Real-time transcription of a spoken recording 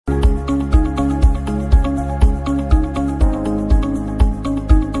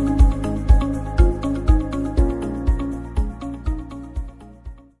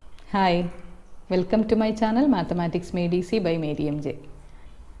Hi, welcome to my channel Mathematics Made Easy by Mary MJ.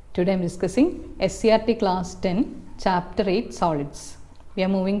 Today I am discussing SCERT class 10 chapter 8 solids. We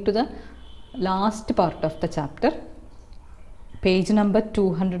are moving to the last part of the chapter, page number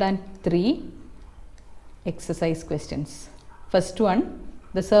 203, exercise questions. First one,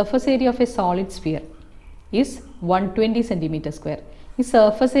 the surface area of a solid sphere is 120 centimeter square. The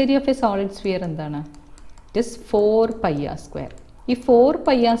surface area of a solid sphere endana? It is 4 pi r square. This 4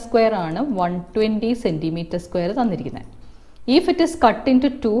 pi r square is 120 centimeter square. If it is cut into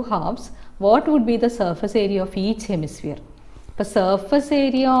two halves, what would be the surface area of each hemisphere? The surface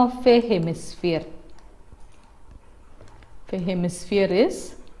area of a hemisphere is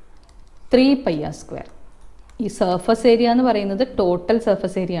 3 pi r square. This surface area is the total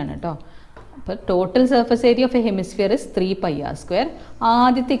surface area. The total surface area of a hemisphere is 3 pi r square.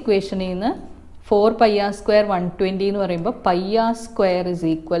 This equation is 4 pi r square 120 pi r square is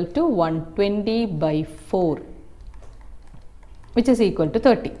equal to 120 by 4, which is equal to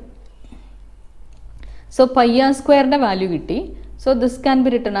 30. So pi r square value gitti. So this can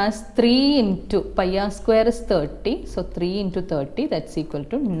be written as 3 into pi r square is 30. So 3 into 30, that's equal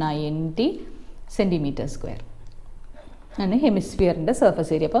to 90 centimeter square. And hemisphere in the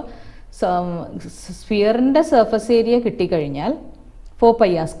surface area. So sphere in the surface area gitti kazhinjal 4 pi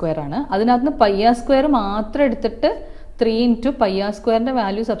r square ആണ്. അതിനകത്ത് pi r square മാത്രം എടുത്തിട്ട് 3 into pi r square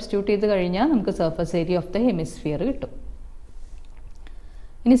value substitute ചെയ്ത് കഴിഞ്ഞാൽ നമുക്ക് surface area of the hemisphere കിട്ടും.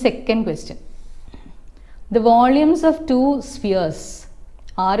 ഇനി second question. The volumes of two spheres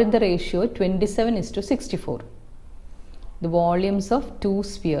are in the ratio 27:64. The volumes of two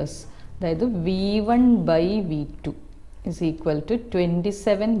spheres, അതായത് V1 by V2 is equal to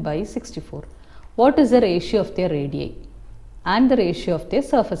 27/64. What is the ratio of their radii and the ratio of their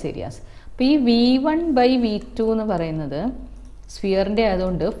surface areas? Now, V1 by V2 എന്ന് പറയുന്നത് സ്ഫിയറിൻ്റെ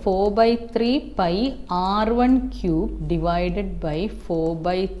ആയതുകൊണ്ട് 4/3 pi r1 cube divided by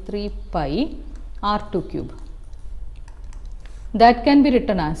 4/3 pi r2 cube. That can be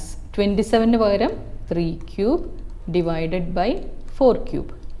written as 27 പകരം 3 cube divided by 4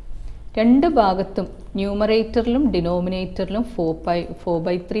 cube. രണ്ട് ഭാഗത്തും ന്യൂമറേറ്ററിലും ഡിനോമിനേറ്ററിലും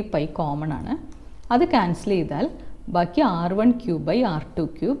 4/3 pi common ആണ്. അത് cancel ചെയ്താൽ ബാക്കി r1 cube by r2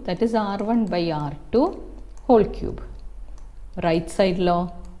 cube, that is r1 by r2 whole cube. Right side law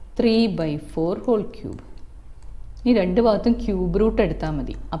 3/4 whole cube. ഈ രണ്ട് ഭാഗത്തും ക്യൂബ് റൂട്ട് എടുത്താൽ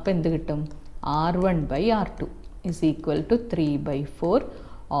മതി. അപ്പോൾ എന്ത് കിട്ടും? r1 by r2 is equal to 3/4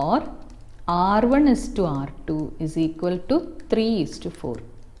 or r1 is to r2 is equal to 3:4.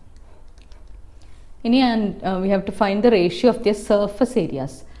 We have to find the ratio of their surface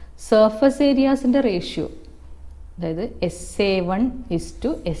areas. Surface areas in the ratio, that is SA1 is to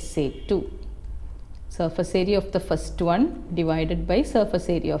SA2. Surface area of the first one divided by surface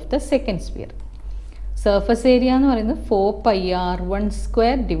area of the second sphere. Surface area is 4 pi r1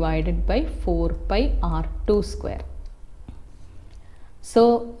 square divided by 4 pi r2 square. So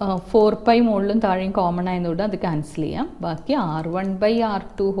 4 pi മുകളിലും താഴെയും common ആയതുകൊണ്ട് അത് cancel ചെയ്യാം. ബാക്കി r1 by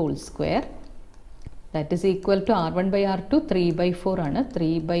r2 whole square, that is equal to r1 by r2 3/4 ആണ്.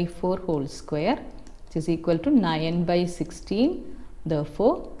 3/4 whole square, which is equal to 9/16.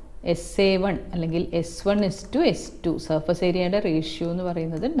 Therefore SA1 അല്ലെങ്കിൽ S1 is to S2, surface area യുടെ ratio എന്ന്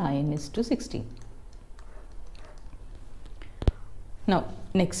പറയുന്നത് 9:16. Now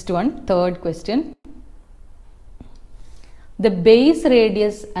next one, third question. The base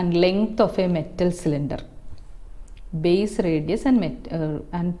radius and length of a metal cylinder. Base radius and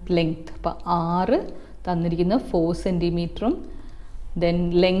length. അപ്പോൾ r തന്നിരിക്കുന്ന 4 centimeter, then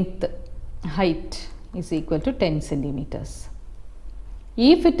length height is equal to 10 centimeters.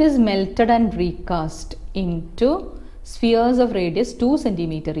 If it is melted and recast into spheres of radius 2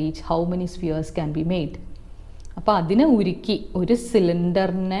 centimeter each, how many spheres can be made? അപ്പോൾ അതിനെ ഉരുക്കി, ഒരു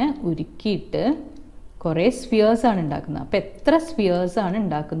സിലിണ്ടറിനെ ഉരുക്കിയിട്ട് കുറേ spheres ആണ് ഉണ്ടാക്കുന്നത്. അപ്പോൾ എത്ര സ്ഫിയേഴ്സ് ആണ്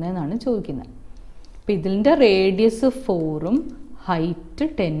ഉണ്ടാക്കുന്നതെന്നാണ് ചോദിക്കുന്നത്. അപ്പോൾ ഇതിൻ്റെ റേഡിയസ് 4ഉം ഹൈറ്റ്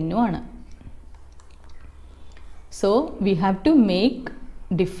 10ഉം ആണ്. So we have to make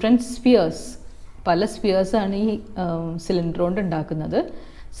different spheres. പല സ്ഫിയേഴ്സ് ആണ് ഈ സിലിണ്ടർ കൊണ്ട് ഉണ്ടാക്കുന്നത്.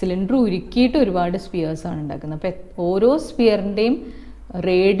 സിലിണ്ടർ ഉരുക്കിയിട്ട് ഒരുപാട് സ്ഫിയേഴ്സ് ആണ് ഉണ്ടാക്കുന്നത്. അപ്പോൾ ഓരോ സ്ഫിയറിൻ്റെയും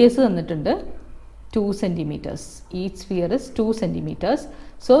റേഡിയസ് തന്നിട്ടുണ്ട് 2 centimeters. Each sphere is 2 centimeters.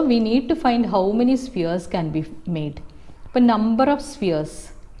 So we need to find how many spheres can be made. അപ്പോൾ number of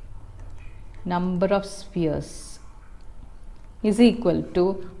spheres is equal to,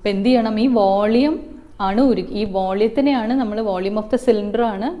 അപ്പോൾ എന്ത് ചെയ്യണം? ഈ വോളിയം ആണ് ഈ വോളിയത്തിനെയാണ് നമ്മൾ വോളിയം ഓഫ് ദ സിലിണ്ടർ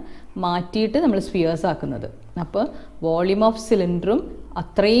ആണ് മാറ്റിയിട്ട് നമ്മൾ സ്ഫിയേഴ്സ് ആക്കുന്നത്. അപ്പോൾ വോളിയം ഓഫ് സിലിണ്ടറും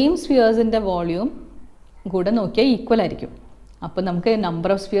അത്രയും സ്ഫിയേഴ്സിൻ്റെ വോളിയം കൂടെ നോക്കിയാൽ ഈക്വൽ ആയിരിക്കും. അപ്പോൾ നമുക്ക് നമ്പർ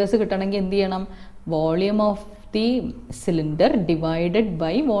ഓഫ് സ്ഫിയേഴ്സ് കിട്ടണമെങ്കിൽ എന്ത് ചെയ്യണം? Volume of the cylinder divided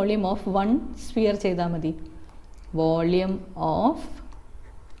by volume of one sphere ചെയ്താൽ മതി. Volume of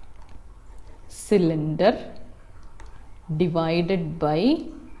cylinder divided by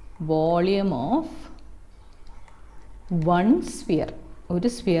volume of one sphere. ഒരു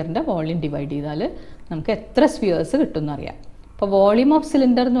സ്ഫിയറിൻ്റെ വോളിയം ഡിവൈഡ് ചെയ്താൽ നമുക്ക് എത്ര സ്ഫിയേഴ്സ് കിട്ടുമെന്ന് അറിയാം. അപ്പോൾ വോളിയം ഓഫ്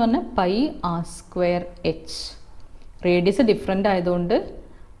സിലിണ്ടർ എന്ന് പറഞ്ഞാൽ pi R square H. Radius different ആയതുകൊണ്ട്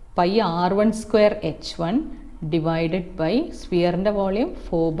pi R1 square H1 divided by സ്ഫിയറിൻ്റെ volume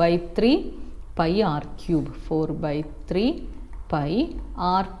 4/3 pi R cube, 4/3 pi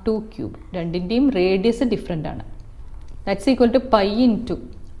R2 cube. രണ്ടിൻ്റെയും റേഡിയസ് ഡിഫറെൻ്റ് ആണ്. That's equal to pi into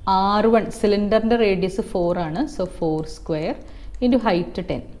R1, സിലിണ്ടറിൻ്റെ radius 4 ആണ്. So 4 square into height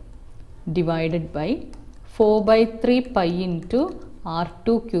 10 divided by 4/3 pi into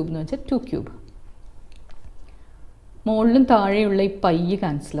R2 cube എന്ന് വെച്ചാൽ 2 cube. മുകളിലും താഴെയുള്ള ഈ pi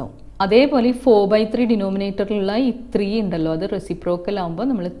ക്യാൻസലാവും. അതേപോലെ ഈ 4/3 ഡിനോമിനേറ്ററിലുള്ള ഈ 3 ഉണ്ടല്ലോ, അത് റെസിപ്രോക്കൽ ആകുമ്പോൾ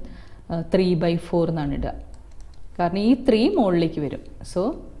നമ്മൾ 3/4 എന്നാണ് ഇടുക. കാരണം ഈ 3 മുകളിലേക്ക് വരും. സോ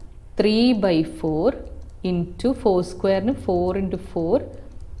 3/4 ഇൻറ്റു 4 സ്ക്വയറിന് 4 into 4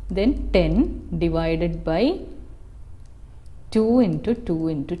 then 10 divided by 2 into 2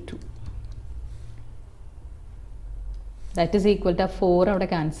 into 2. That is equal to 4 അവിടെ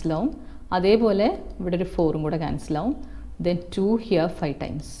ക്യാൻസലാവും. അതേപോലെ ഇവിടെ ഒരു 4ഉം കൂടെ ക്യാൻസലാവും. Then 2 here 5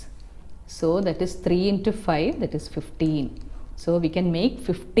 times. So that is 3 into 5 that is 15. So we can make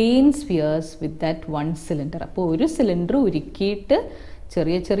 15 spheres with that one cylinder. അപ്പോൾ ഒരു സിലിണ്ടർ ഉരുക്കിയിട്ട്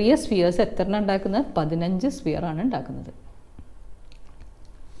ചെറിയ ചെറിയ സ്ഫിയേഴ്സ് എത്ര ഉണ്ടാക്കുന്നത്? 15 സ്ഫിയർ ആണ് ഉണ്ടാക്കുന്നത്.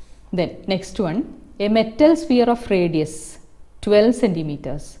 Then next one, A metal sphere of radius 12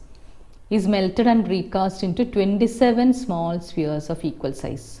 centimeters is melted and recast into 27 small spheres of equal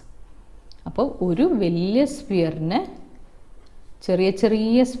size. അപ്പോൾ ഒരു വലിയ സ്ഫിയറിനെ ചെറിയ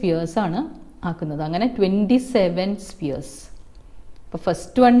ചെറിയ സ്ഫിയേഴ്സ് ആണ് ആക്കുന്നത്. അങ്ങനെ 27 സ്ഫിയേഴ്സ്. അപ്പോൾ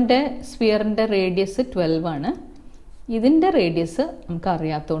ഫസ്റ്റ് വണ്ടെ സ്ഫിയറിൻ്റെ റേഡിയസ് 12 ആണ്. ഇതിൻ്റെ റേഡിയസ് നമുക്ക്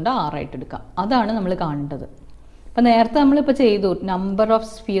അറിയാത്തതുകൊണ്ട് 6 ആയിട്ട് എടുക്കാം. അതാണ് നമ്മൾ കാണേണ്ടത്. അപ്പോൾ നേരത്തെ നമ്മളിപ്പോൾ ചെയ്തു, നമ്പർ ഓഫ്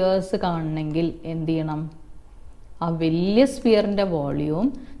സ്ഫിയേഴ്സ് കാണണമെങ്കിൽ എന്ത് ചെയ്യണം? ആ വലിയ സ്ഫിയറിൻ്റെ വോളിയവും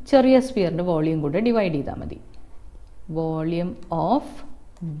ചെറിയ സ്ഫിയറിൻ്റെ വോളിയം കൂടെ ഡിവൈഡ് ചെയ്താൽ മതി. Volume of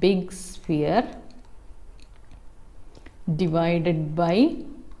big sphere divided by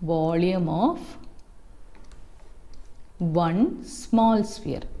volume of one small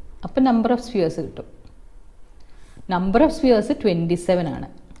sphere. അപ്പം നമ്പർ ഓഫ് സ്ഫിയേഴ്സ് കിട്ടും. നമ്പർ ഓഫ് സ്ഫിയേഴ്സ് 27 ആണ്.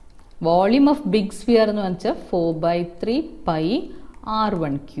 വോളിയം ഓഫ് ബിഗ് സ്ഫിയർ എന്ന് വെച്ചാൽ 4/3 pi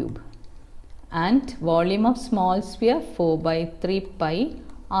R1 cube. And volume of small sphere 4/3 pi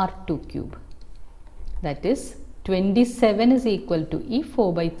R2 cube. That is 27 is equal to ഈ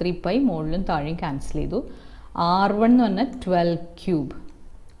 4/3 pi മുകളിലും താഴെയും cancel ചെയ്തു. R1 എന്ന് പറഞ്ഞാൽ 12 cube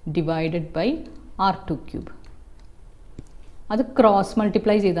divided by R2 cube. അത് ക്രോസ്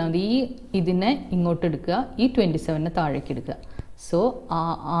മൾട്ടിപ്ലൈ ചെയ്താൽ മതി. ഇതിനെ ഇങ്ങോട്ട് എടുക്കുക, ഈ 27നെ താഴേക്ക് എടുക്കുക. So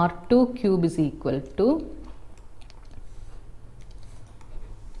R2 cube is equal to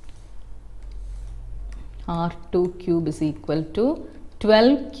R2 cube is equal to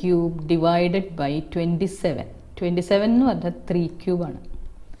 12 cube divided by 27. 27 എന്ന് പറഞ്ഞാൽ 3 cube ആണ്.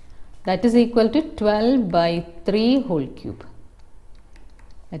 That is equal to 12/3 whole cube.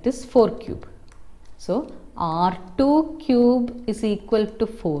 That is 4 cube. So R2 cube is equal to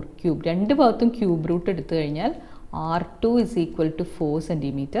 4 cube. രണ്ട് ഭാഗത്തും cube root എടുത്തു കഴിഞ്ഞാൽ R2 is equal to 4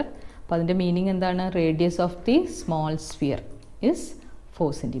 centimeter. അപ്പോൾ അതിൻ്റെ meaning എന്താണ്? Radius of the small sphere is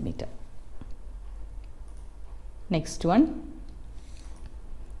 4 centimeter. Next one,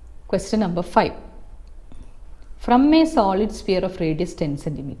 question number 5. From a solid sphere of radius 10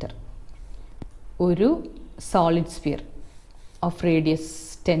 centimeter, ഒരു solid sphere of radius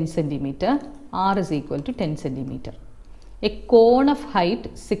 10 centimeter, R is equal to 10 centimeter. A cone of height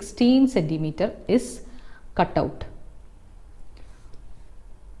 16 centimeter is cut out.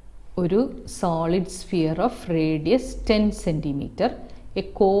 ഒരു solid sphere of radius 10 centimeter, a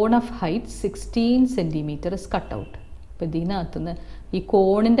cone of height 16 centimeter is cut out. അപ്പോൾ ഇതിനകത്തുനിന്ന് ഈ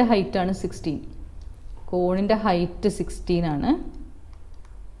കോണിൻ്റെ ഹൈറ്റാണ് 16. കോണിൻ്റെ height 16 ആണ്.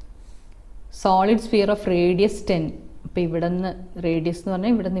 Solid sphere of radius 10. അപ്പോൾ ഇവിടെ നിന്ന് radius എന്ന്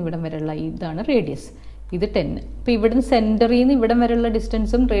പറഞ്ഞാൽ ഇവിടെ നിന്ന് ഇവിടം വരെയുള്ള ഇതാണ് റേഡിയസ്. ഇത് 10. അപ്പോൾ ഇവിടുന്ന് സെൻറ്ററിൽ നിന്ന് ഇവിടം വരെയുള്ള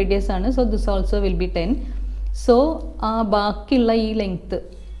ഡിസ്റ്റൻസും റേഡിയസ് ആണ്. So this also will be 10. So ബാക്കിയുള്ള ഈ ലെങ്ത്ത്,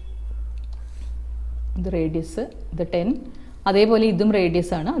 ഇത് റേഡിയസ്, ഇത് 10. അതേപോലെ ഇതും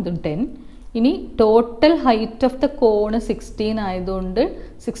റേഡിയസ് ആണ്, അതും 10. ഇനി total height of the cone 16 ആയതുകൊണ്ട്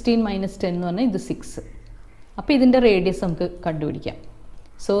 16 - 10 എന്ന് പറഞ്ഞാൽ ഇത് 6. അപ്പോൾ ഇതിൻ്റെ റേഡിയസ് നമുക്ക് കണ്ടുപിടിക്കാം.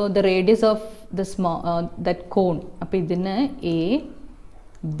 So the radius of the small that cone, അപ്പോൾ ഇതിന് A,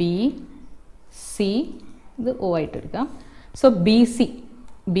 B, C ഇത് O ആയിട്ട് എടുക്കാം. So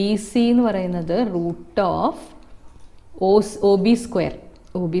BC എന്ന് പറയുന്നത് root of OB square.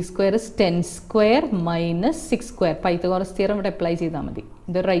 OB square is 10 square minus 6 square. Pythagoras theorem ഇവിടെ അപ്ലൈ ചെയ്താൽ മതി.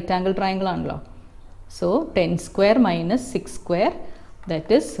 ഇത് റൈറ്റ് ആംഗിൾ ട്രയാങ്കിൾ ആണല്ലോ. So 10 square minus 6 square, that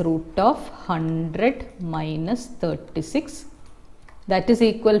is root of 100 minus 36, that is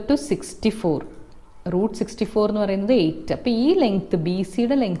equal to 64. Root 64 എന്ന് പറയുന്നത് 8. അപ്പോൾ ഈ ലെങ്ത്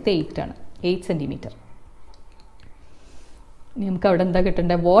BCയുടെ ലെങ്ത് 8 ആണ്, 8 സെൻറ്റിമീറ്റർ. നമുക്ക് അവിടെ എന്താ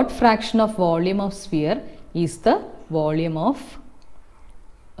കിട്ടേണ്ടത്? What fraction of volume of sphere is the volume of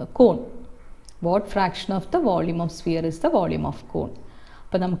cone. What fraction of the volume of sphere is the volume of കോൺ.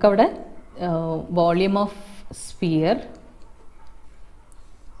 അപ്പോൾ നമുക്കവിടെ volume of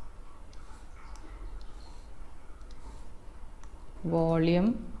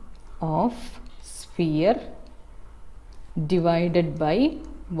sphere divided by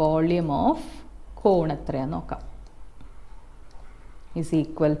volume of cone എത്രയാണെന്ന് നോക്കാം. is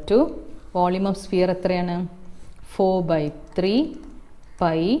equal to volume of sphere എത്രയാണ്? 4/3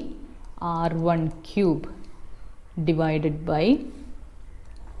 pi r1 cube divided by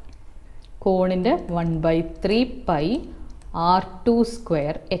കോണിൻ്റെ 1/3 pi R2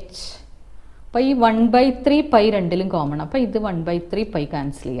 square H. അപ്പോൾ ഈ 1/3 pi രണ്ടിലും common, അപ്പോൾ ഇത് 1/3 പൈ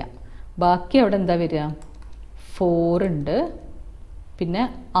ക്യാൻസൽ ചെയ്യാം. ബാക്കി അവിടെ എന്താ വരിക? 4 ഉണ്ട്. പിന്നെ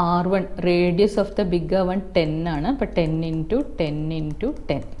R1 radius of the bigger one 10 ആണ്. അപ്പോൾ 10 × 10 ×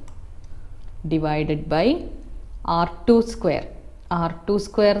 10 divided by R2 square. R2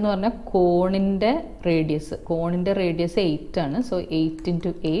 square എന്ന് പറഞ്ഞാൽ കോണിൻ്റെ റേഡിയസ് 8 ആണ്. So 8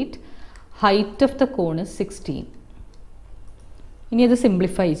 × 8. Height of the cone is 16. ഇനി അത്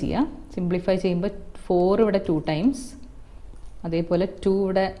സിംപ്ലിഫൈ ചെയ്യാം. സിംപ്ലിഫൈ ചെയ്യുമ്പോൾ 4 ഇവിടെ 2 ടൈംസ്, അതേപോലെ 2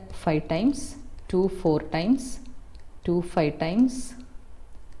 ഇവിടെ 5 times, 2 4 times, 2 5 times,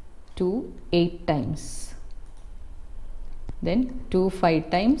 2 8 times, then 2 5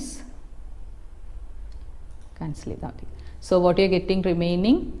 times cancel ചെയ്താൽ മതി. So what you are getting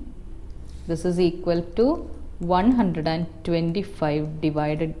remaining, this is equal to 125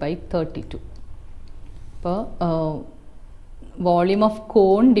 divided by 32. അപ്പോൾ volume of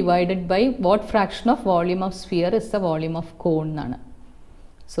cone divided by what fraction of volume of sphere is the volume of കോൺ എന്നാണ്.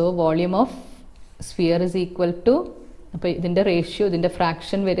 So volume of sphere is equal to, അപ്പോൾ ഇതിൻ്റെ ratio ഇതിൻ്റെ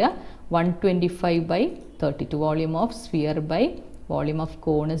fraction വരിക 125/32. Volume of sphere by volume of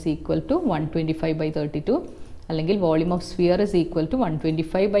cone is equal to 125/32. അല്ലെങ്കിൽ volume of sphere is equal to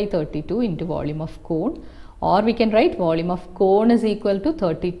 125/32 into volume of cone. Or we can write volume of cone is equal to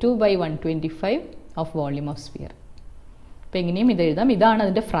 32/125 of volume of sphere. അപ്പോൾ എങ്ങനെയും ഇത് എഴുതാം. ഇതാണ്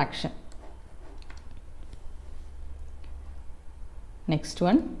അതിൻ്റെ fraction. Next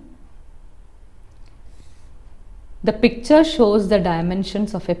one, the picture shows the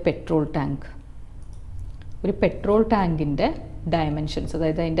dimensions of a petrol tank. ഒരു petrol ടാങ്കിൻ്റെ dimensions,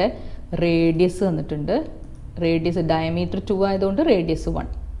 അതായത് അതിൻ്റെ റേഡിയസ് തന്നിട്ടുണ്ട്. റേഡിയസ് ഡയമീറ്റർ 2 ആയതുകൊണ്ട് റേഡിയസ്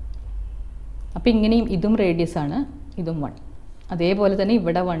 1. അപ്പോൾ ഇങ്ങനെയും ഇതും റേഡിയസ് ആണ്, ഇതും 1. അതേപോലെ തന്നെ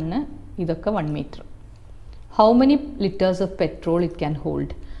ഇവിടെ 1, ഇതൊക്കെ 1 metre. How many litres of petrol it can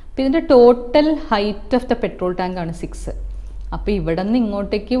hold. അപ്പോൾ ഇതിൻ്റെ total height of the petrol tank ആണ് 6. അപ്പോൾ ഇവിടെ നിന്ന്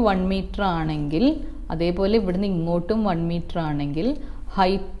ഇങ്ങോട്ടേക്ക് 1 മീറ്റർ ആണെങ്കിൽ, അതേപോലെ ഇവിടെ നിന്ന് ഇങ്ങോട്ടും 1 മീറ്റർ ആണെങ്കിൽ,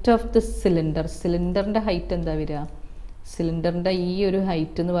 ഹൈറ്റ് ഓഫ് ദ സിലിണ്ടറിൻ്റെ ഹൈറ്റ് എന്താ വരിക? സിലിണ്ടറിൻ്റെ ഈ ഒരു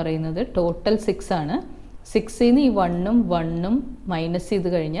ഹൈറ്റ് എന്ന് പറയുന്നത് ടോട്ടൽ 6 ആണ്. 6ൽ നിന്ന് ഈ 1ഉം 1ഉം മൈനസ് ചെയ്ത്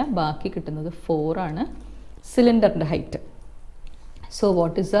കഴിഞ്ഞാൽ ബാക്കി കിട്ടുന്നത് 4 ആണ് സിലിണ്ടറിൻ്റെ height. So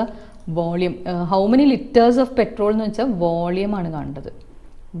what is the volume? How many litres of petrol എന്ന് വെച്ചാൽ വോളിയം ആണ് കാണേണ്ടത്.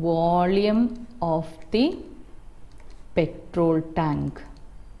 Volume of the petrol tank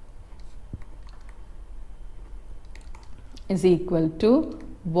is equal to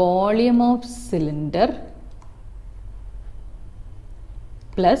volume of cylinder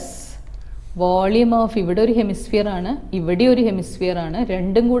plus volume of, ഇവിടെ ഒരു ഹെമിസ്ഫിയർ ആണ്, ഇവിടെ ഒരു ഹെമിസ്ഫിയർ ആണ്,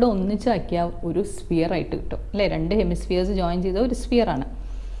 രണ്ടും കൂടെ ഒന്നിച്ചാക്കിയാൽ ഒരു സ്ഫിയർ ആയിട്ട് കിട്ടും അല്ലേ? 2 ഹെമിസ്ഫിയേഴ്സ് ജോയിൻ ചെയ്ത ഒരു സ്ഫിയർ ആണ്.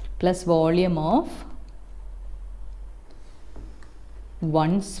 പ്ലസ് വോളിയം ഓഫ്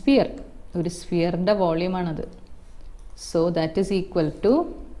 1 സ്ഫിയർ, ഒരു സ്ഫിയറിൻ്റെ വോളിയമാണത്. So that is equal to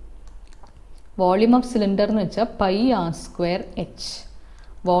volume of cylinder എന്ന് വെച്ചാൽ πr²h.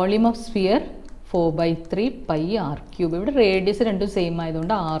 Volume of sphere 4/3 πr³. ഇവിടെ റേഡിയസ് രണ്ടും സെയിം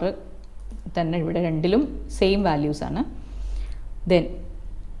ആയതുകൊണ്ട് 6 തന്നെ ഇവിടെ രണ്ടിലും സെയിം വാല്യൂസ് ആണ്. ദെൻ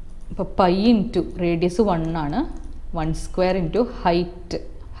ഇപ്പോൾ π ഇൻറ്റു റേഡിയസ് 1 ആണ്, 1² into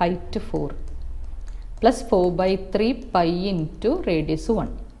height 4 plus 4/3 π into radius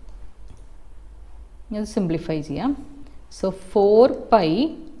 1. ഇത് സിംപ്ലിഫൈ ചെയ്യാം. So 4 pi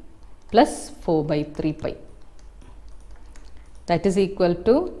plus 4 by 3 pi. That is equal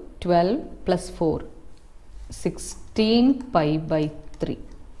to 12 plus 4. 16 pi by 3.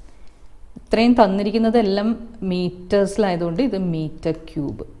 ഇത്രയും തന്നിരിക്കുന്നതെല്ലാം മീറ്റേഴ്സിലായതുകൊണ്ട് ഇത് മീറ്റർ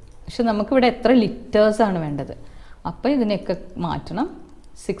ക്യൂബ്. പക്ഷെ നമുക്കിവിടെ എത്ര ലിറ്റേഴ്സാണ് വേണ്ടത്? അപ്പോൾ ഇതിനെയൊക്കെ മാറ്റണം.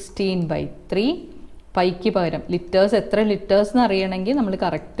 16 by 3 പൈക്ക് പകരം ലിറ്റേഴ്സ് എത്ര ലിറ്റേഴ്സ് എന്ന് അറിയണമെങ്കിൽ നമ്മൾ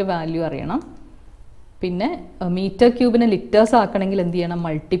കറക്റ്റ് വാല്യൂ അറിയണം. പിന്നെ മീറ്റർ ക്യൂബിനെ ലിറ്റേഴ്സ് ആക്കണമെങ്കിൽ എന്ത് ചെയ്യണം?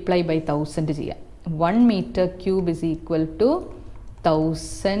 മൾട്ടിപ്ലൈ ബൈ 1000 ചെയ്യാം. 1 meter cube is equal to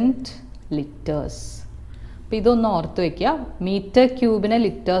 1000 liters. അപ്പോൾ ഇതൊന്ന് ഓർത്ത് വയ്ക്കുക. മീറ്റർ ക്യൂബിനെ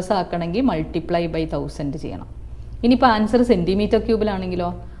ലിറ്റേഴ്സ് ആക്കണമെങ്കിൽ മൾട്ടിപ്ലൈ ബൈ 1000 ചെയ്യണം. ഇനിയിപ്പോൾ ആൻസർ സെൻറ്റിമീറ്റർ ക്യൂബിലാണെങ്കിലോ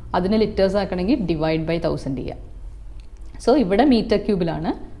അതിനെ ലിറ്റേഴ്സ് ആക്കണമെങ്കിൽ ഡിവൈഡ് ബൈ 1000 ചെയ്യാം. സോ ഇവിടെ metre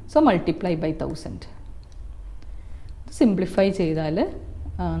ക്യൂബിലാണ്. So multiply by 1000. Simplify ചെയ്താൽ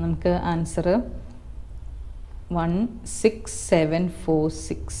നമുക്ക് ആൻസർ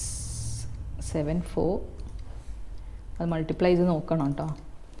 16746 അത് മൾട്ടിപ്ലൈ ചെയ്ത് നോക്കണം കേട്ടോ.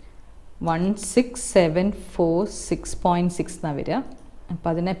 16746.6 എന്നാണ് വരിക. അപ്പോൾ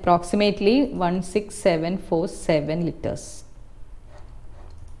അതിന് അപ്രോക്സിമേറ്റ്ലി 16747 ലിറ്റേഴ്സ്.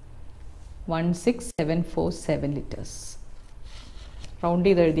 16747 ലിറ്റേഴ്സ് റൗണ്ട്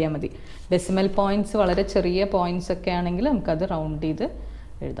ചെയ്ത് എഴുതിയാൽ മതി. ഡെസിമൽ പോയിൻറ്റ്സ് വളരെ ചെറിയ പോയിൻറ്റ്സ് ഒക്കെ ആണെങ്കിൽ നമുക്കത് റൗണ്ട് ചെയ്ത്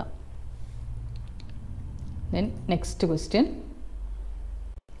എഴുതാം. Then next question.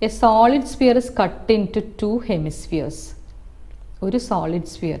 A solid sphere is cut into 2 hemispheres. ഒരു സോളിഡ്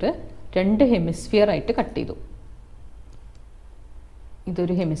സ്ഫിയർ 2 ഹെമിസ്ഫിയർ ആയിട്ട് കട്ട് ചെയ്തു.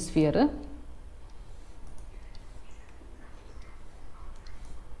 ഇതൊരു ഹെമിസ്ഫിയർ,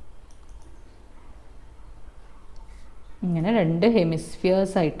 ഇങ്ങനെ 2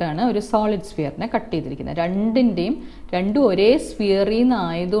 ഹെമിസ്ഫിയേഴ്സ് ആയിട്ടാണ് ഒരു സോളിഡ് സ്ഫിയറിനെ കട്ട് ചെയ്തിരിക്കുന്നത്. രണ്ടും ഒരേ സ്ഫിയറിൽ നിന്ന്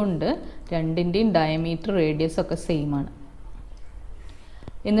ആയതുകൊണ്ട് രണ്ടിൻ്റെയും ഡയമീറ്റർ റേഡിയസ് ഒക്കെ സെയിം ആണ്.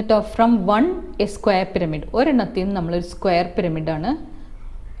 എന്നിട്ടോ ഫ്രം 1 എ സ്ക്വയർ പിരമിഡ്, ഒരെണ്ണത്തിൽ നിന്ന് നമ്മളൊരു സ്ക്വയർ പിരമിഡാണ്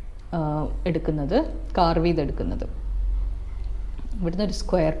എടുക്കുന്നത്, കാർവ് ചെയ്തെടുക്കുന്നത്. ഇവിടുന്ന് ഒരു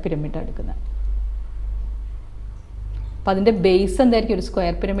സ്ക്വയർ പിരമിഡാണ് എടുക്കുന്നത്. അപ്പം അതിൻ്റെ ബേസ് എന്തായിരിക്കും? ഒരു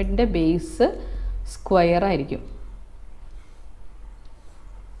സ്ക്വയർ പിരമിഡിൻ്റെ ബേസ് സ്ക്വയർ ആയിരിക്കും.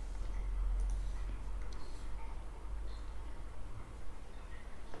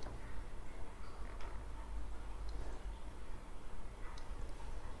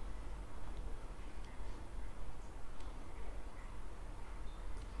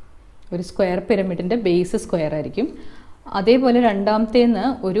 ഒരു സ്ക്വയർ പിരമിഡിൻ്റെ ബേസ് സ്ക്വയർ ആയിരിക്കും. അതേപോലെ രണ്ടാമത്തേന്ന്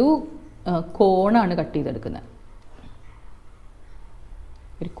ഒരു കോണാണ് കട്ട് ചെയ്തെടുക്കുന്നത്.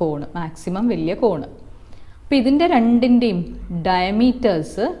 ഒരു കോണ്, മാക്സിമം വലിയ കോണ്. അപ്പോൾ ഇതിൻ്റെ രണ്ടിൻ്റെയും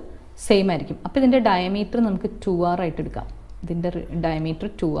ഡയമീറ്റേഴ്സ് സെയിം ആയിരിക്കും. അപ്പോൾ ഇതിൻ്റെ ഡയമീറ്റർ നമുക്ക് 2r ആയിട്ട് എടുക്കാം. ഇതിൻ്റെ ഡയമീറ്റർ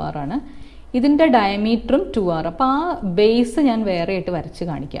 2r ആണ്. ഇതിൻ്റെ ഡയമീറ്ററും 2r. അപ്പോൾ ആ ബേസ് ഞാൻ വേറെ ആയിട്ട് വരച്ച്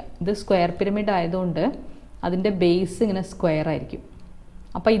കാണിക്കാം. ഇത് സ്ക്വയർ പിരമിഡ് ആയതുകൊണ്ട് അതിൻ്റെ ബേസ് ഇങ്ങനെ സ്ക്വയർ ആയിരിക്കും.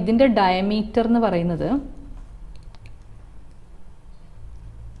 അപ്പോൾ ഇതിൻ്റെ ഡയമീറ്റർ എന്ന് പറയുന്നത്,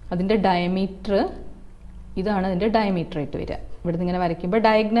 അതിൻ്റെ ഡയമീറ്റർ ഇതാണ് അതിൻ്റെ ഡയമീറ്റർ ആയിട്ട് വരിക. ഇവിടുന്ന് ഇങ്ങനെ വരയ്ക്കുമ്പോൾ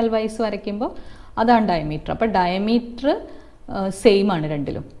ഡയഗണൽ വൈസ് വരയ്ക്കുമ്പോൾ അതാണ് ഡയമീറ്റർ. അപ്പോൾ ഡയമീറ്റർ സെയിം ആണ്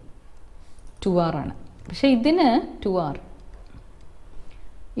രണ്ടിലും, 2r ആണ്. പക്ഷേ ഇതിന് 2r,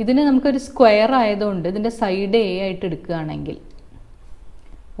 ഇതിന് നമുക്കൊരു സ്ക്വയർ ആയതുകൊണ്ട് ഇതിൻ്റെ സൈഡ് a ആയിട്ട് എടുക്കുകയാണെങ്കിൽ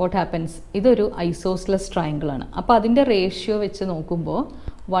വാട്ട് ഹാപ്പൻസ്? ഇതൊരു ഐസോസ്ലസ് ട്രയാങ്കിൾ ആണ്. അപ്പോൾ അതിൻ്റെ റേഷ്യോ വെച്ച് നോക്കുമ്പോൾ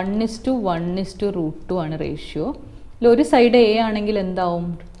 1:1:√2 ആണ് റേഷ്യോ. ഒരു സൈഡ് a ആണെങ്കിൽ എന്താവും?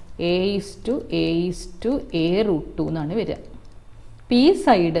 a:a:a√2 എന്നാണ് വരിക. അപ്പോൾ ഈ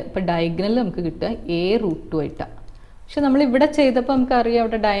സൈഡ് ഇപ്പോൾ ഡയഗണൽ നമുക്ക് കിട്ടുക a√2 ആയിട്ടാണ്. പക്ഷെ നമ്മളിവിടെ ചെയ്തപ്പോൾ നമുക്കറിയാം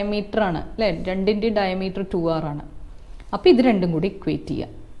അവിടെ ഡയമീറ്റർ ആണ് അല്ലേ, രണ്ടിൻ്റെയും ഡയമീറ്റർ 2r ആണ്. അപ്പോൾ ഇത് രണ്ടും കൂടി ഇക്വേറ്റ്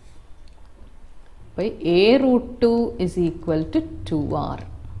ചെയ്യാം. അപ്പോൾ a√2 is equal to 2r.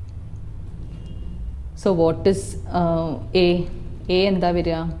 So what is a എന്താ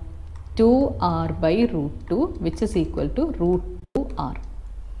വരിക? 2r/√2 which is equal to √2r.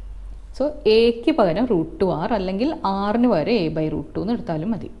 So എക്ക് പകരം √2r അല്ലെങ്കിൽ ആറിന് പകരം a/√2 എന്ന് എടുത്താലും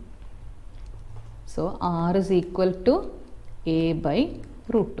മതി. So r is equal to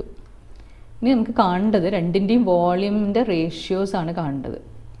a/√2. ഇനി നമുക്ക് കാണേണ്ടത് രണ്ടിൻ്റെയും വോളിയമിൻ്റെ റേഷ്യോസ് ആണ് കാണേണ്ടത്.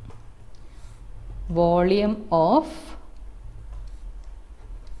 Volume of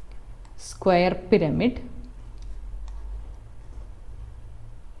square pyramid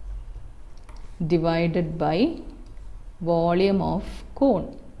divided by volume of cone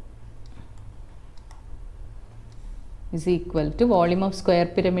is equal to volume of square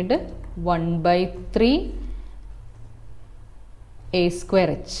pyramid 1/3 a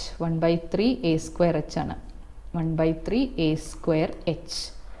square h. 1/3 a square h ആണ്. 1/3 a square h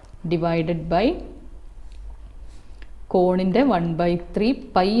divided by കോണിൻ്റെ 1/3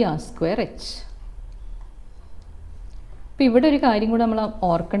 pi R square H. അപ്പോൾ ഇവിടെ ഒരു കാര്യം കൂടെ നമ്മൾ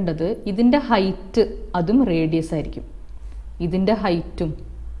ഓർക്കേണ്ടത്, ഇതിൻ്റെ height അതും റേഡിയസ് ആയിരിക്കും. ഇതിൻ്റെ ഹൈറ്റും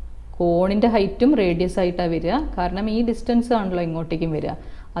കോണിൻ്റെ ഹൈറ്റും റേഡിയസ് ആയിട്ടാണ് വരിക, കാരണം ഈ ഡിസ്റ്റൻസ് ആണല്ലോ ഇങ്ങോട്ടേക്കും വരിക.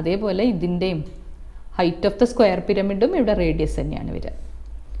 അതേപോലെ ഇതിൻ്റെയും ഹൈറ്റ് ഓഫ് ദ സ്ക്വയർ പിരമിഡും ഇവിടെ റേഡിയസ് തന്നെയാണ് വരിക.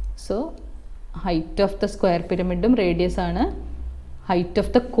 So height of the square പിരമിഡും radius ആണ്, ഹൈറ്റ്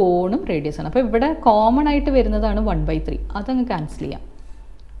ഓഫ് ദ കോണും റേഡിയസ് ആണ്. അപ്പോൾ ഇവിടെ കോമൺ ആയിട്ട് വരുന്നതാണ് 1/3, അതങ്ങ് ക്യാൻസൽ ചെയ്യാം.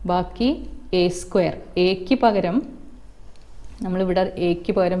 ബാക്കി എ സ്ക്വയർ, എക്ക് പകരം നമ്മളിവിടെ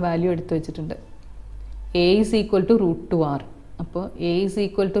എക്ക് പകരം വാല്യൂ എടുത്തു വെച്ചിട്ടുണ്ട്. A is equal to √2r. അപ്പോൾ A is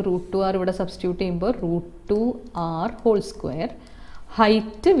equal to √2r ഇവിടെ സബ്സ്റ്റിറ്റ്യൂട്ട് ചെയ്യുമ്പോൾ √2r ഹോൾ സ്ക്വയർ,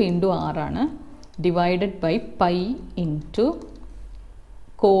 ഹൈറ്റ് വീണ്ടും r ആണ്, divided by pi into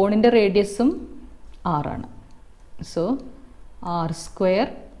കോണിൻ്റെ റേഡിയസും r ആണ്. So r square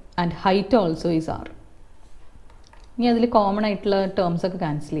and height also is r. ഇനി അതിൽ കോമൺ ആയിട്ടുള്ള ടേംസ് ഒക്കെ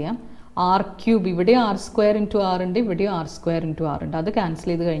ക്യാൻസൽ ചെയ്യാം. r³ ഇവിടെ r² ഇൻറ്റു r ഉണ്ട്, ഇവിടെയും r² ഇൻറ്റു r ഉണ്ട്. അത് ക്യാൻസൽ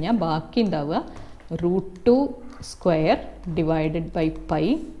ചെയ്ത് കഴിഞ്ഞാൽ ബാക്കി ഉണ്ടാവുക √2 square divided by pi,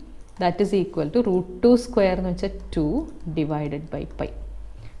 that is equal to √2 square എന്ന് വെച്ചാൽ 2 divided by pi.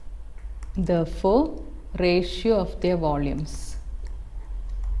 Therefore ratio of their volumes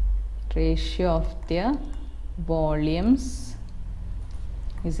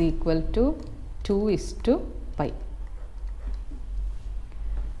is equal to 2:pi.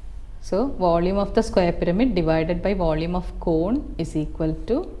 So volume of the square pyramid divided by volume of cone is equal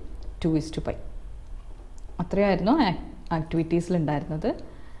to 2:pi. അത്രയായിരുന്നു ആക്ടിവിറ്റീസിൽ ഉണ്ടായിരുന്നത്.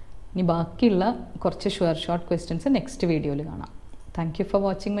 ഇനി ബാക്കിയുള്ള കുറച്ച് short questions next വീഡിയോയിൽ കാണാം. Thank you for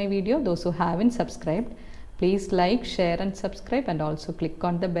watching my video. Those who haven't subscribed, please like, share and subscribe, and also click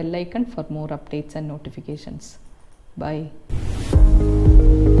on the bell icon for more updates and notifications. Bye.